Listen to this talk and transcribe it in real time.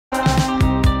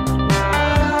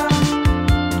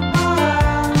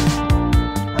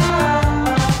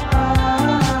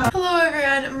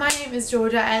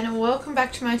Georgia and welcome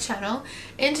back to my channel.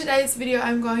 In today's video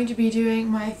I'm going to be doing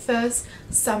my first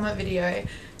summer video.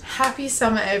 Happy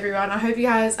summer everyone. I hope you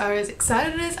guys are as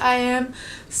excited as I am.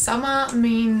 Summer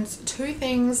means two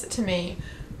things to me: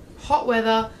 hot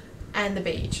weather and the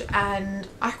beach, and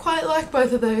I quite like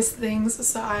both of those things,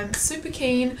 so I'm super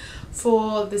keen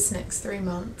for this next 3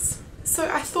 months. So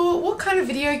I thought, what kind of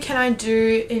video can I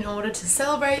do in order to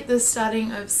celebrate the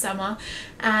starting of summer?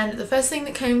 And the first thing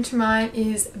that came to mind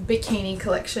is bikini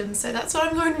collection. So that's what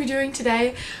I'm going to be doing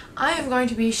today. I am going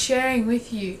to be sharing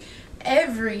with you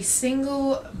every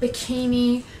single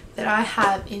bikini that I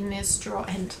have in this drawer,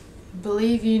 and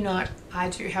believe you not, I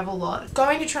do have a lot.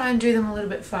 Going to try and do them a little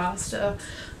bit faster,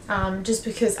 just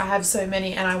because I have so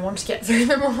many and I want to get through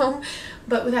them all.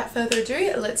 But without further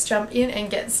ado, let's jump in and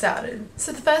get started.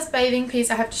 So the first bathing piece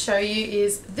I have to show you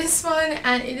is this one,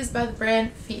 and it is by the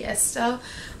brand Fiesta.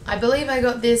 I believe I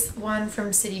got this one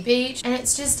from City Beach, and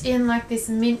it's just in like this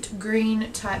mint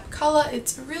green type color.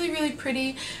 It's really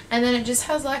pretty, and then it just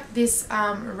has like this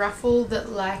ruffle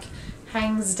that like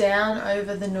hangs down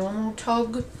over the normal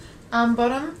tog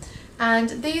bottom.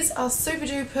 And these are super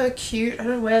duper cute. I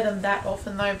don't wear them that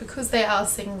often though because they are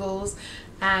singles,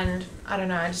 and I don't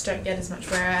know, I just don't get as much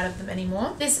wear out of them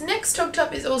anymore. This next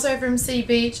top is also from Sea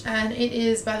Beach, and it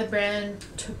is by the brand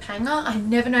Topanga. I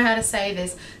never know how to say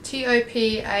this.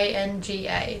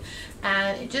 Topanga.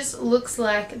 And it just looks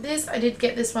like this. I did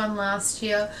get this one last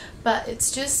year, but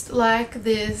it's just like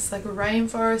this like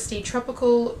rainforesty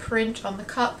tropical print on the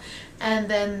cup, and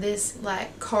then this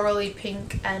like corally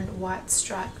pink and white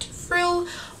striped frill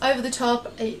over the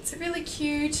top. It's really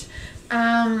cute.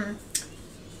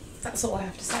 That's all I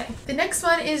have to say. The next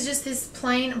one is just this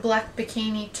plain black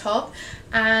bikini top,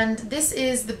 and this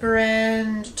is the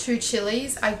brand Two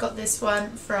Chilies. I got this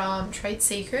one from Trade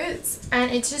Secrets, and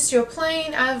it's just your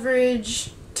plain average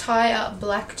tie-up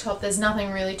black top. There's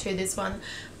nothing really to this one,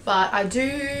 but I do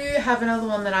have another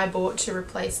one that I bought to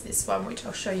replace this one, which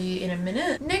I'll show you in a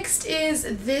minute. Next is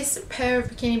this pair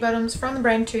of bikini bottoms from the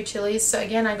brand Two Chilies. So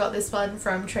again, I got this one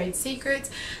from Trade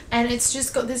Secrets, and it's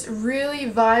just got this really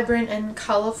vibrant and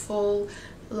colourful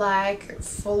like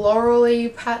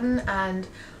florally pattern, and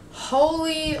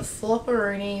holy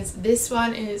flopperoonies, this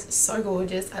one is so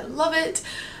gorgeous. I love it,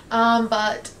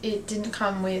 but it didn't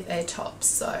come with a top,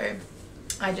 so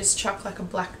I just chucked like a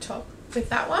black top with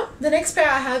that one. The next pair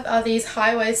I have are these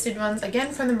high-waisted ones,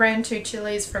 again from the brand Two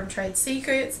Chilies from Trade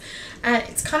Secrets, and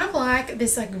it's kind of like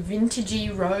this like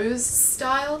vintagey rose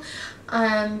style,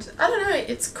 and I don't know,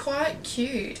 it's quite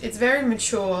cute. It's very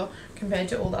mature compared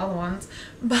to all the other ones,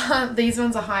 but these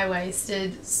ones are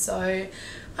high-waisted, so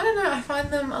I don't know, I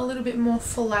find them a little bit more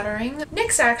flattering.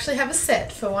 Next I actually have a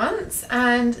set for once,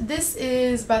 and this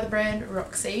is by the brand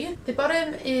Roxy. The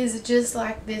bottom is just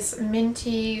like this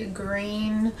minty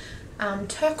green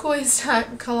turquoise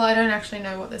type colour. I don't actually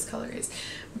know what this colour is,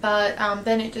 but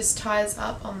then it just ties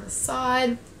up on the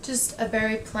side. Just a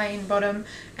very plain bottom,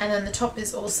 and then the top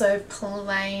is also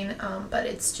plain, but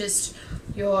it's just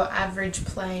your average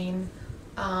plain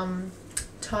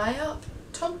tie-up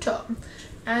top.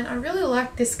 And I really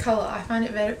like this colour. I find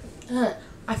it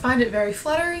very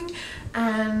flattering,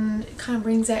 and it kind of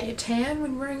brings out your tan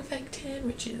when wearing a fake tan,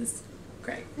 which is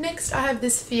great. Next I have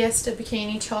this Fiesta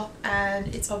bikini top,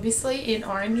 and it's obviously in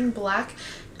orange and black,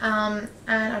 and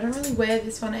I don't really wear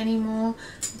this one anymore,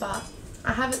 but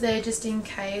I have it there just in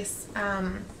case.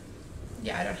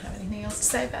 Yeah, I don't have anything else to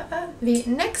say about that. The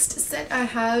next set I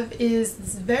have is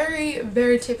this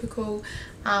very typical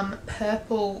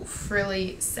purple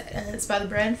frilly set, and it's by the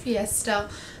brand Fiesta.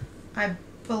 I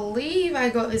believe I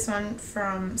got this one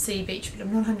from City Beach, but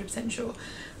I'm not 100% sure.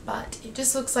 But it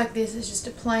just looks like this. It's just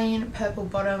a plain purple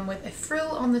bottom with a frill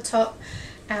on the top,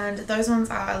 and those ones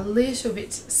are a little bit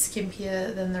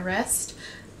skimpier than the rest.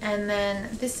 And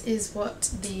then this is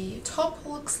what the top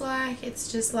looks like.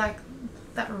 It's just like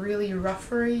that really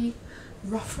ruffly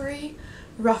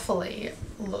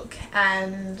look,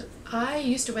 and I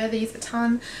used to wear these a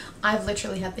ton. I've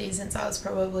literally had these since I was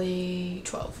probably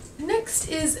 12. Next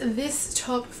is this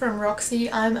top from Roxy.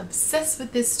 I'm obsessed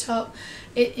with this top.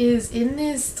 It is in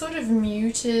this sort of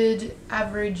muted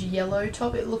average yellow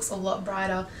top. It looks a lot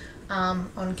brighter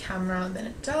on camera than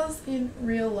it does in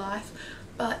real life,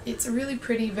 but it's really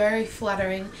pretty, very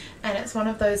flattering, and it's one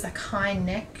of those like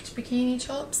high-necked bikini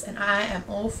tops, and I am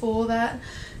all for that.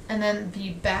 And then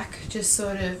the back just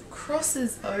sort of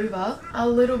crosses over a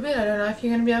little bit. I don't know if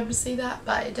you're going to be able to see that,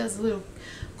 but it does a little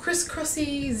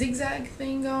crisscrossy zigzag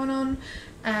thing going on,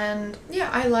 And yeah,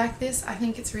 I like this. I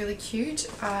think it's really cute.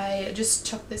 I just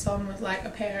chucked this on with like a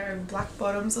pair of black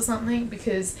bottoms or something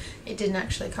because it didn't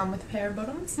actually come with a pair of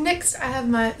bottoms. Next I have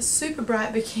my super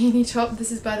bright bikini top.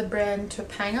 This is by the brand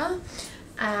Topanga,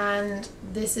 and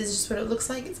this is just what it looks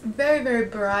like. It's very, very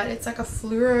bright. It's like a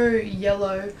fluoro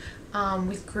yellow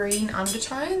with green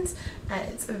undertones, and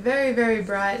it's very, very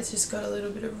bright. It's just got a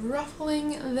little bit of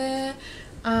ruffling there.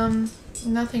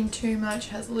 Nothing too much,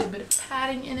 has a little bit of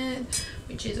padding in it,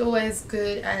 which is always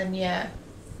good, and yeah,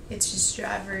 it's just your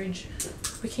average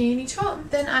bikini top.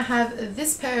 Then I have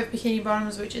this pair of bikini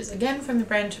bottoms, which is again from the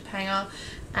brand Topanga,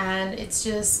 and it's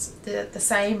just the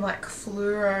same like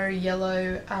fluoro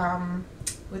yellow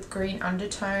with green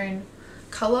undertone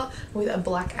color with a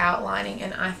black outlining,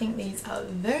 and I think these are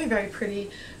very, very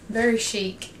pretty, very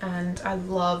chic, and I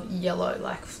love yellow,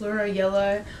 like fluoro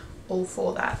yellow. All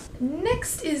for that.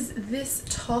 Next is this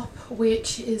top,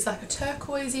 which is like a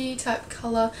turquoisey type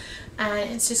color, and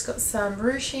it's just got some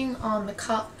ruching on the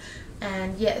cup,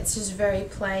 and yeah, it's just very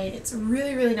plain. It's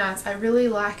really, really nice. I really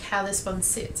like how this one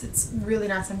sits. It's really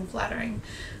nice and flattering.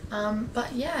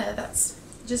 But yeah, that's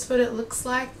just what it looks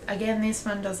like. Again, this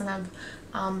one doesn't have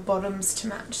bottoms to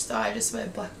match, so I just wear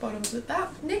black bottoms with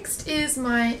that. Next is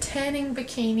my tanning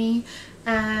bikini,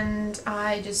 and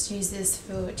I just use this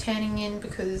for tanning in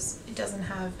because it doesn't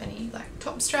have any like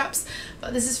top straps,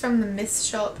 but this is from the Myth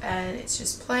shop, and it's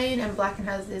just plain and black and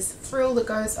has this frill that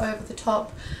goes over the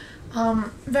top.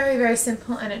 Very, very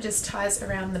simple, and it just ties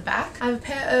around the back. I have a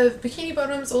pair of bikini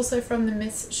bottoms also from the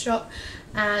Myth shop,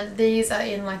 and these are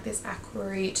in like this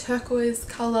aquary turquoise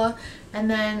color, and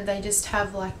then they just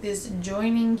have like this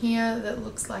joining here that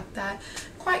looks like that.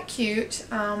 Quite cute.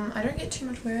 I don't get too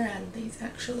much wear out of these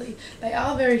actually. They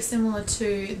are very similar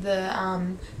to the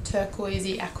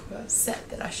turquoisey aqua set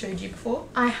that I showed you before.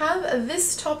 I have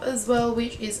this top as well,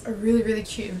 which is really, really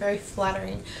cute and very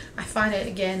flattering. I find it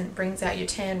again brings out your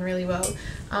tan really well.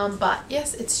 But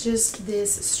yes, it's just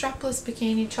this strapless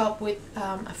bikini top with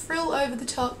a frill over the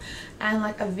top and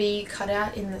like a V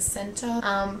cutout in the center.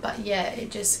 But yeah, it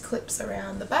just clips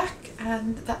around the back,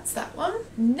 and that's that one.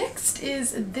 Next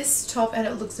is this top, and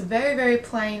it looks very, very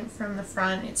plain from the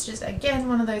front. It's just again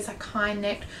one of those like high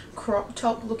necked crop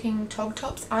top looking tog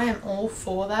tops. I am all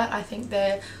for that. I think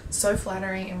they're so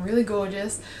flattering and really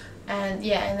gorgeous. And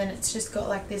yeah, and then it's just got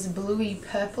like this bluey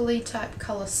purpley type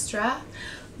color strap,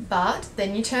 but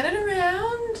then you turn it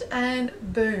around and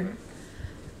boom,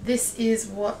 this is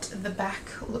what the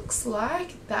back looks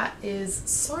like. That is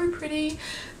so pretty,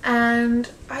 and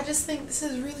I just think this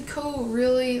is really cool,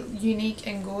 really unique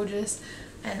and gorgeous,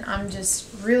 and I'm just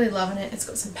really loving it. It's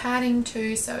got some padding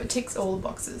too, so it ticks all the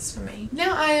boxes for me.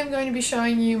 Now I am going to be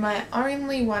showing you my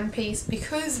only one piece,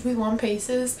 because with one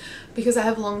pieces, because I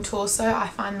have a long torso, I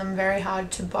find them very hard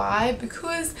to buy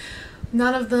because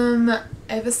none of them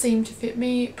ever seem to fit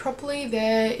me properly.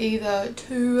 They're either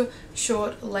too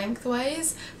short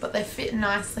lengthways, but they fit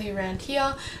nicely around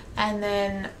here, and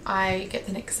then I get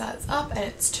the neck size up and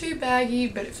it's too baggy,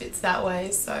 but it fits that way,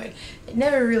 so it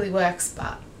never really works.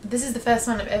 But this is the first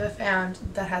one I've ever found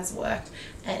that has worked,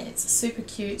 and it's super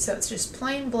cute. So it's just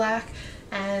plain black,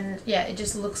 and yeah, it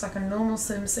just looks like a normal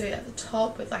swimsuit at the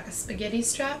top with like a spaghetti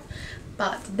strap.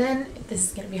 But then, this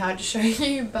is going to be hard to show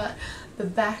you, but the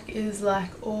back is like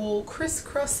all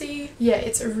crisscrossy. Yeah,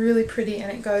 it's really pretty,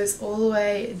 and it goes all the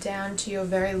way down to your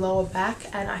very lower back,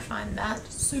 and I find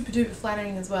that super duper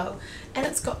flattering as well. And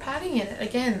it's got padding in it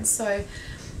again, so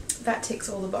that ticks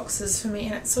all the boxes for me,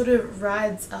 and it sort of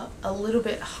rides up a little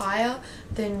bit higher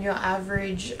than your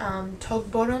average tog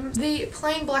bottom. The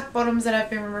plain black bottoms that I've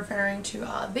been referring to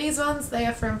are these ones. They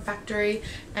are from Factory,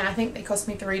 and I think they cost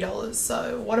me $3,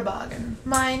 so what a bargain.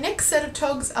 My next set of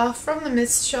togs are from the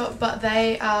Mist shop, but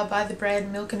they are by the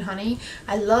brand Milk and Honey.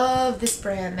 I love this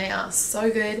brand, they are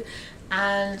so good.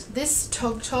 And this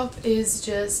tog top is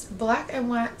just black and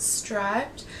white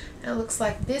striped. It looks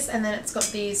like this, and then it's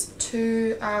got these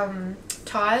two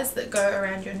ties that go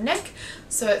around your neck,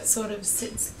 so it sort of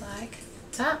sits like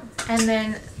that. And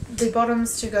then the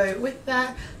bottoms to go with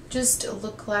that just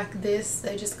look like this.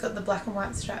 They just got the black and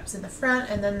white straps in the front,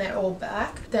 and then they're all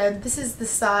back. Then this is the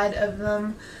side of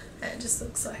them, and it just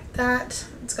looks like that.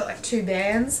 It's got like two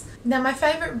bands. Now my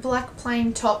favourite black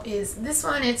plain top is this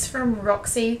one. It's from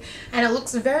Roxy, and it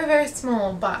looks very, very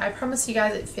small, but I promise you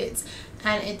guys it fits.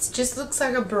 And it just looks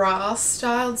like a bra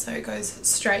styled, so it goes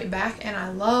straight back, and I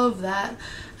love that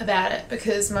about it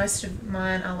because most of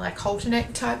mine are like halter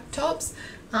neck type tops.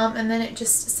 And then it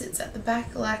just sits at the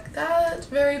back like that,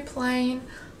 very plain.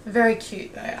 Very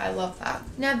cute though, I love that.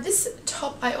 Now this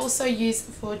top I also use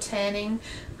for tanning.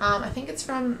 I think it's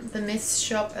from the Miss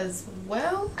shop as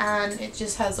well, and it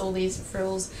just has all these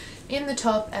frills in the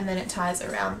top and then it ties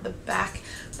around the back.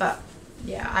 But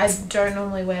yeah, I don't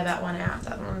normally wear that one out.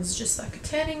 That one's just like a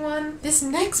tanning one. This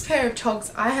next pair of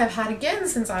togs I have had again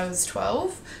since I was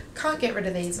 12. Can't get rid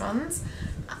of these ones.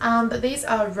 But these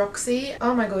are Roxy.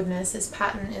 Oh my goodness, this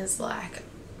pattern is like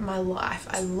my life.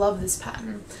 I love this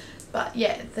pattern. But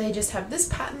yeah, they just have this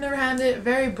pattern around it,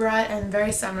 very bright and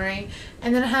very summery.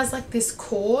 And then it has like this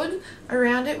cord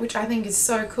around it, which I think is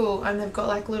so cool. And they've got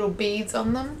like little beads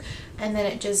on them. And then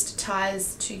it just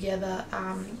ties together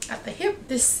at the hip.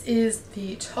 This is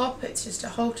the top. It's just a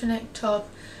halter neck top.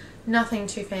 Nothing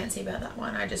too fancy about that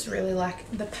one. I just really like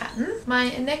the pattern. My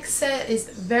next set is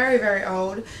very, very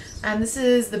old. And this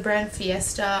is the brand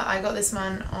Fiesta. I got this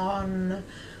one on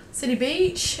City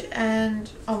Beach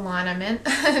and online I meant.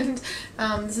 And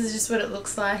this is just what it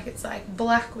looks like. It's like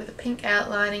black with a pink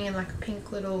outlining and like a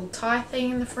pink little tie thing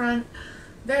in the front.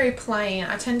 Very plain.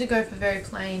 I tend to go for very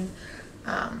plain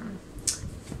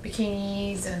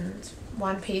bikinis and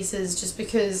one pieces just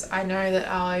because I know that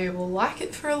I will like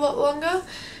it for a lot longer.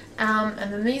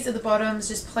 And then these are the bottoms,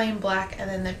 just plain black, and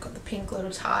then they've got the pink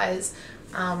little ties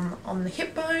on the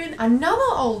hip bone.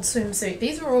 Another old swimsuit.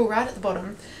 These were all right at the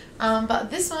bottom. But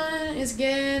this one is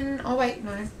again, oh wait,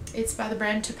 no, it's by the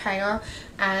brand Topanga,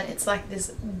 and it's like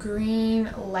this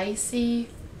green lacy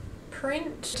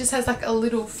print. It just has like a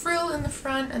little frill in the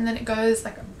front, and then it goes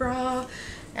like a bra.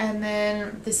 And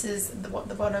then this is what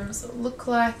the bottoms look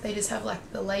like. They just have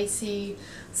like the lacy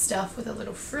stuff with a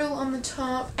little frill on the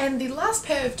top. And the last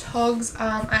pair of togs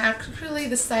are actually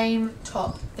the same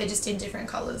top. They're just in different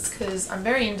colours because I'm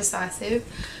very indecisive.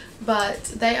 But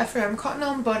they are from Cotton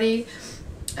On Body.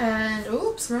 And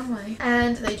oops, wrong way.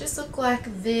 And they just look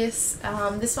like this.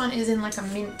 This one is in like a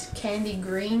mint candy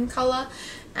green colour,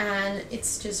 and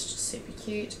it's just super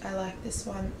cute. I like this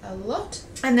one a lot.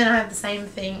 And then I have the same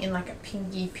thing in like a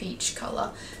pinky peach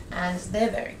colour, and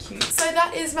they're very cute. So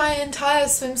that is my entire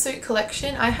swimsuit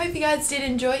collection. I hope you guys did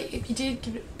enjoy. If you did,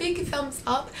 give it a big thumbs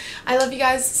up. I love you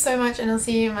guys so much, and I'll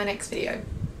see you in my next video.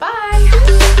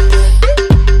 Bye!